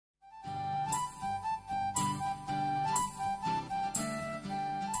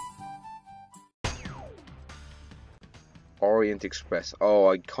Orient Express. Oh,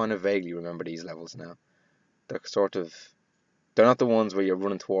 I kind of vaguely remember these levels now. They're sort of... They're not the ones where you're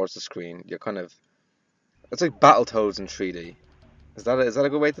running towards the screen. You're kind of... It's like Battletoads in 3D. Is that a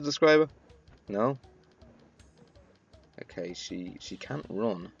good way to describe it? No? Okay, she can't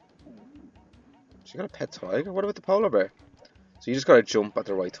run. She got a pet tiger? What about the polar bear? So you just gotta jump at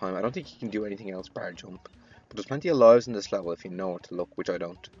the right time. I don't think you can do anything else bar jump. But there's plenty of lives in this level if you know where to look, which I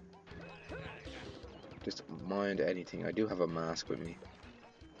don't. Just mind anything. I do have a mask with me.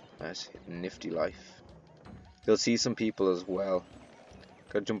 That's nifty life. You'll see some people as well.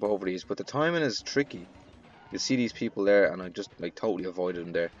 Gotta jump over these, but the timing is tricky. You see these people there, and I just like totally avoided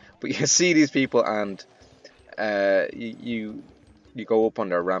them there. But you see these people, and you go up on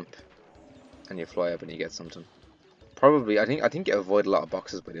their ramp, and you fly up, and you get something. Probably, I think you avoid a lot of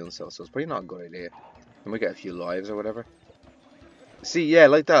boxes by doing so. So it's probably not a good idea. You might get a few lives or whatever. See, yeah,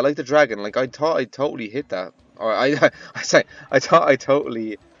 like that, like the dragon. Like I thought I totally hit that, or I thought I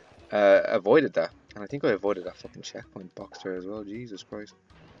totally avoided that, and I think I avoided that fucking checkpoint box there as well. Jesus Christ,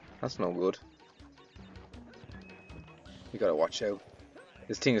 that's no good. You gotta watch out.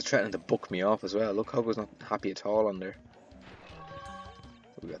 This thing is threatening to buck me off as well. Look, Hugo's not happy at all on there.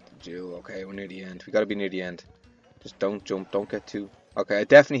 We got the jewel. Okay, we're near the end. We gotta be near the end. Just don't jump. Don't get too. Okay, I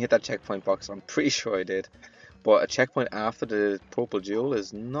definitely hit that checkpoint box. I'm pretty sure I did. But a checkpoint after the purple jewel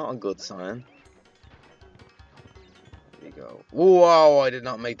is not a good sign. There you go. Whoa! I did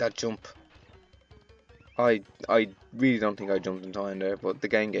not make that jump. I really don't think I jumped in time there, but the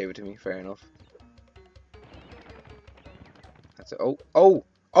game gave it to me. Fair enough. That's it. Oh!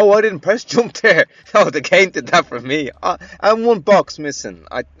 I didn't press jump there. Oh, the game did that for me. And one box missing.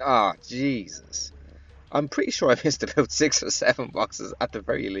 Jesus. I'm pretty sure I missed about 6 or 7 boxes at the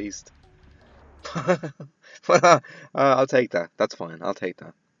very least. But I'll take that. That's fine. I'll take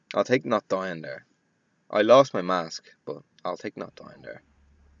that. I'll take not dying there. I lost my mask, but I'll take not dying there.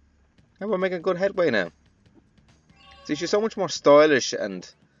 And we're making good headway now. See, she's so much more stylish, and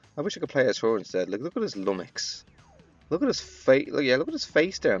I wish I could play as her instead. Like, look at his lummox. Look at his face. Look at his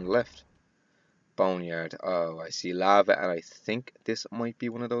face there on the left. Boneyard. Oh, I see lava, and I think this might be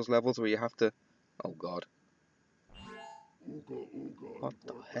one of those levels where you have to. Oh God. What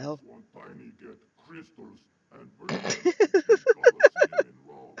the hell?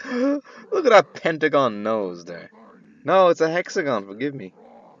 Look at that pentagon nose there. No, it's a hexagon, forgive me.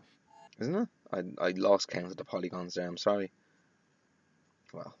 Isn't it? I lost count of the polygons there, I'm sorry.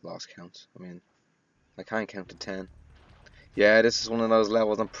 Well, lost count. I mean, I can't count to 10. Yeah, this is one of those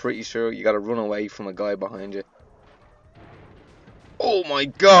levels, I'm pretty sure you gotta run away from a guy behind you. Oh my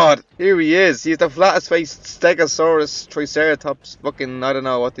God! Here he is! He's the flattest faced Stegosaurus, Triceratops, fucking, I don't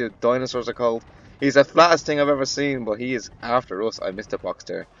know what the dinosaurs are called. He's the flattest thing I've ever seen, but he is after us. I missed a box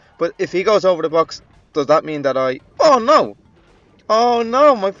there. But if he goes over the box, does that mean that I... Oh no! Oh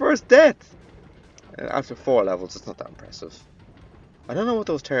no, my first death! After 4 levels, it's not that impressive. I don't know what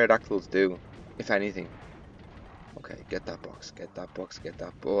those pterodactyls do, if anything. Okay, get that box, get that box, get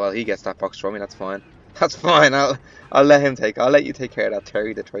that... Oh, well, he gets that box from me, that's fine. That's fine, I'll let him take... I'll let you take care of that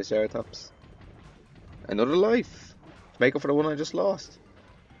Terry the Triceratops. Another life. Make up for the one I just lost.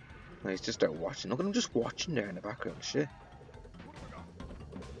 No, he's just there watching. Look at him just watching there in the background. Shit.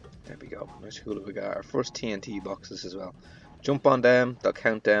 There we go. Nice hula. We got our first TNT boxes as well. Jump on them. They'll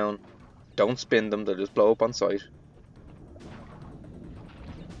count down. Don't spin them. They'll just blow up on sight.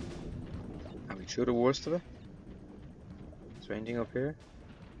 Are we through the worst of it? Is there anything up here?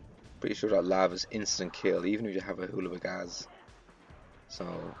 Pretty sure that lava's instant kill, even if you have a hula of gas. So,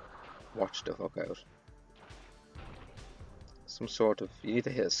 watch the fuck out. Some sort of... You need to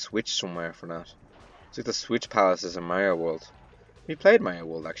hit a switch somewhere for that. It's like the switch palaces in Mario World. We played Mario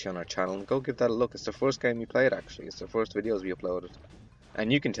World actually on our channel. Go give that a look. It's the first game we played actually. It's the first videos we uploaded.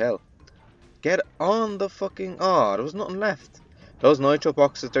 And you can tell. Get on the fucking... Oh, there was nothing left. Those nitro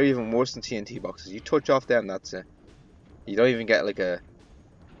boxes, they're even worse than TNT boxes. You touch off them, that's it. You don't even get like a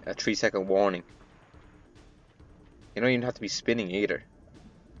 3-second warning. You don't even have to be spinning either.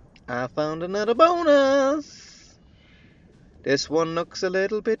 I found another bonus! This one looks a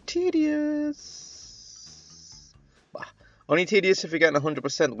little bit tedious. Bah, only tedious if you're getting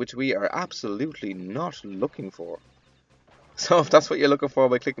 100%, which we are absolutely not looking for. So if that's what you're looking for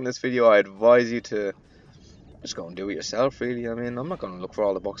by clicking this video, I advise you to just go and do it yourself, really. I mean, I'm not going to look for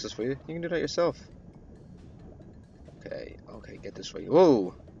all the boxes for you. You can do that yourself. Okay, get this right.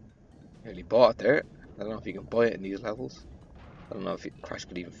 Whoa! Nearly bought it there. I don't know if you can buy it in these levels. I don't know if Crash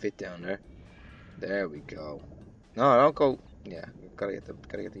could even fit down there. There we go. No, don't go. Yeah, gotta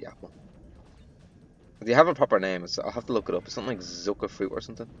get the apple. They have a proper name. I'll have to look it up. It's something like Zucca fruit or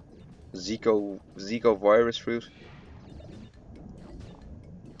something. Zico virus fruit.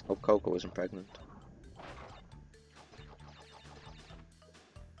 Hope Coco isn't pregnant.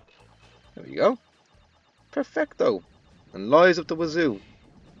 There we go. Perfecto. And lies up the wazoo.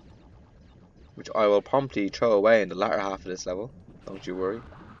 Which I will promptly throw away in the latter half of this level. Don't you worry.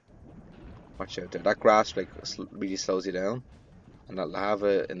 Watch out there. That grass like really slows you down. And that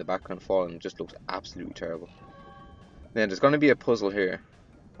lava in the background falling just looks absolutely terrible. Then there's going to be a puzzle here.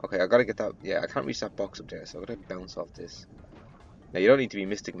 Okay, I gotta get that. Yeah, I can't reach that box up there, so I gotta bounce off this. Now, you don't need to be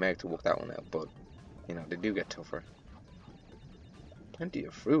Mystic Meg to work that one out, but, you know, they do get tougher. Plenty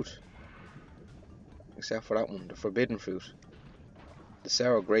of fruit. Except for that one, the forbidden fruit. The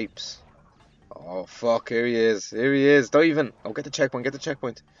sour grapes. Oh, fuck, here he is. Here he is. Don't even. Oh, get the checkpoint, get the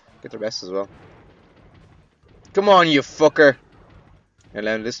checkpoint. Get the rest as well. Come on, you fucker. And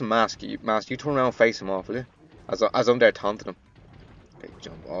then, listen, Mask, you turn around and face him off, will you? As I'm there taunting him. Okay,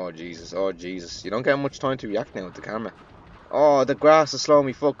 jump. Oh, Jesus, oh, Jesus. You don't get much time to react now with the camera. Oh, the grass is slowing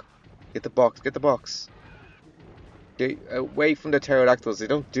me, fuck. Get the box, get the box. Get away from the pterodactyls. They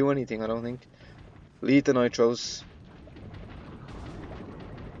don't do anything, I don't think. Lead the nitros.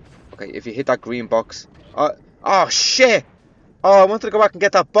 Okay, if you hit that green box. Oh, shit! Oh, I wanted to go back and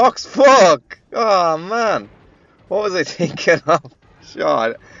get that box. Fuck! Oh, man. What was I thinking of?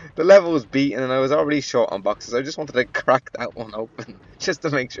 Sure, the level was beaten and I was already short on boxes. I just wanted to crack that one open. Just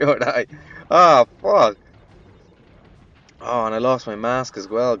to make sure that I... Oh, fuck. Oh, and I lost my mask as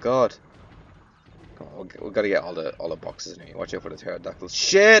well. God. Come on, we gotta get all the boxes in here. Watch out for the pterodactyls.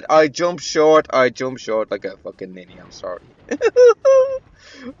 Shit! I jumped short. I jumped short like a fucking ninny. I'm sorry.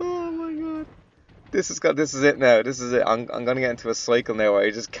 Oh my god. This is it now. This is it. I'm gonna get into a cycle now where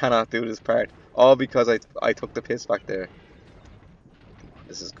I just cannot do this part. All because I took the piss back there.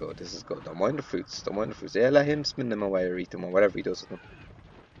 This is good. This is good. Don't mind the fruits. Don't mind the fruits. Yeah, let him spin them away or eat them or whatever he does with them.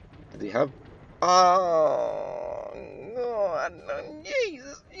 Did he have? Oh no!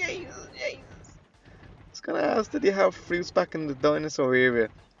 Jesus! I was gonna ask, did he have fruits back in the dinosaur area?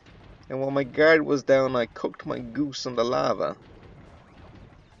 And while my guard was down, I cooked my goose on the lava.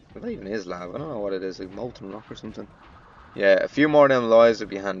 Well, that even is lava. I don't know what it is, like molten rock or something. Yeah, a few more of them lives would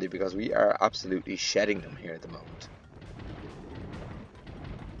be handy because we are absolutely shedding them here at the moment.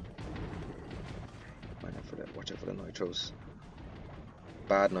 Watch out for the nitros.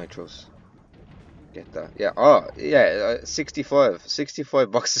 Bad nitros. Get that. Yeah, oh, yeah,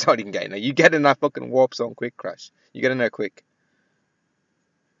 65 boxes all you can get. Now, you get in that fucking warp zone quick, Crash. You get in there quick.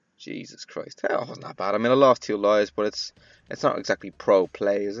 Jesus Christ. That wasn't that bad. I mean, I lost 2 lives, but it's not exactly pro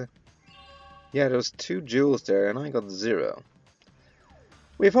play, is it? Yeah, there was 2 jewels there, and I got 0.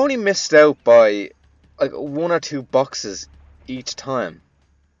 We've only missed out by, like, 1 or 2 boxes each time.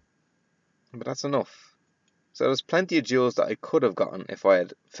 But that's enough. So there's plenty of jewels that I could have gotten if I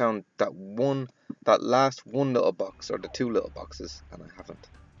had found that last one little box, or the 2 little boxes, and I haven't.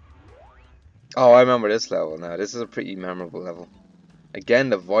 Oh, I remember this level now. This is a pretty memorable level. Again,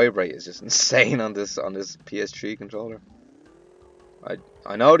 the vibrate is just insane on this PS3 controller.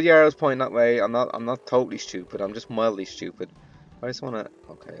 I know the arrow's pointing that way. I'm not totally stupid. I'm just mildly stupid. I just wanna.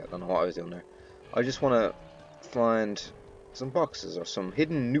 Okay, I don't know what I was doing there. I just wanna find some boxes or some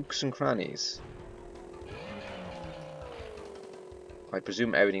hidden nooks and crannies. I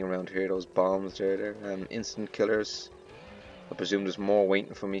presume everything around here, those bombs there, instant killers. I presume there's more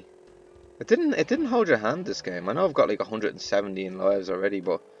waiting for me. It didn't hold your hand, this game. I know I've got like 117 lives already,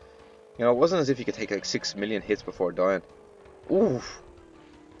 but you know, it wasn't as if you could take like 6 million hits before dying. Oof.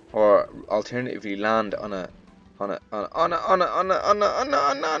 Or alternatively land on a.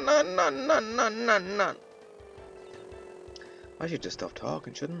 I should just stop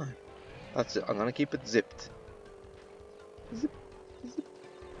talking, shouldn't I? That's it. I'm gonna keep it zipped. Zip. Zip.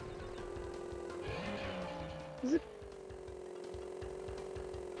 Zip.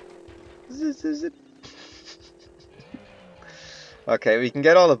 Zip, zip, zip. Okay, we can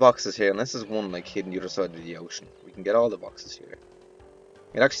get all the boxes here, and this is one like hidden the other side of the ocean. We can get all the boxes here.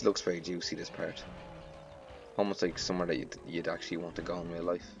 It actually looks very juicy, this part. Almost like somewhere that you'd actually want to go in real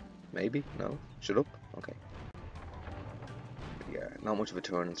life. Maybe? No? Shut up? Okay. Yeah, not much of a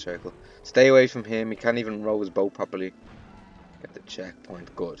turning circle. Stay away from him. He can't even row his boat properly. Get the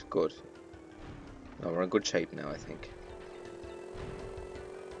checkpoint. Good, good. No, we're in good shape now, I think.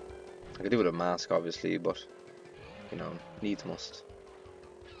 I could do with a mask, obviously, but you know, needs must.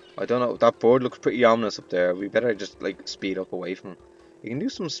 I don't know. That bird looks pretty ominous up there. We better just like speed up away from him. You can do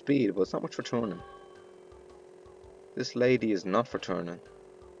some speed, but it's not much for turning. This lady is not for turning.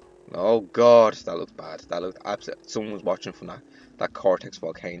 Oh god, that looks bad. That looked absolute. Someone was watching from that Cortex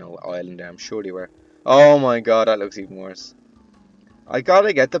volcano island there. I'm sure they were. Oh my god, that looks even worse. I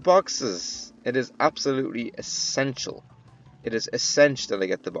gotta get the boxes. It is absolutely essential It is essential that I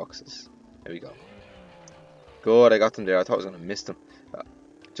get the boxes. There we go. Good, I got them there. I thought I was going to miss them.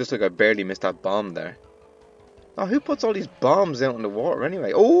 Just like I barely missed that bomb there. Oh, who puts all these bombs out in the water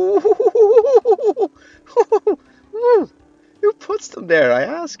anyway? Oh! Who puts them there, I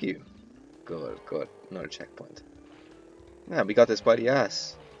ask you? Good, good. Another checkpoint. Yeah, we got this by the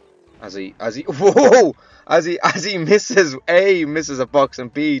ass. As he whoa! As he misses a box,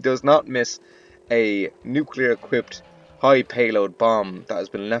 and B does not miss a nuclear equipped high payload bomb that has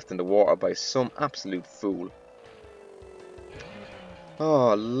been left in the water by some absolute fool.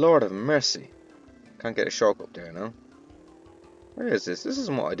 Oh, Lord of mercy. Can't get a shortcut there now. Where is this? This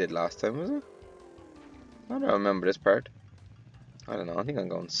isn't what I did last time, was it? I don't remember this part. I don't know, I think I'm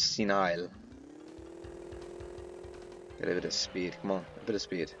going senile. Get a bit of speed, come on, a bit of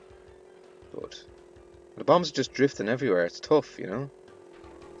speed. But the bombs are just drifting everywhere, it's tough, you know.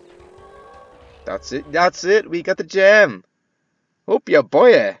 That's it, we got the gem. Up ya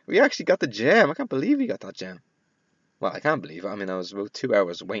boy, we actually got the gem. I can't believe we got that gem. Well, I can't believe it. I mean, I was about 2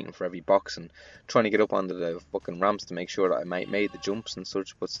 hours waiting for every box and trying to get up onto the fucking ramps to make sure that I made the jumps and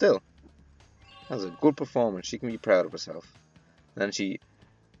such, but still. That was a good performance. She can be proud of herself. And then she,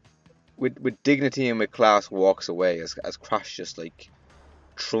 with dignity and with class, walks away as Crash just like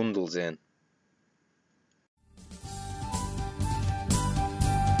trundles in.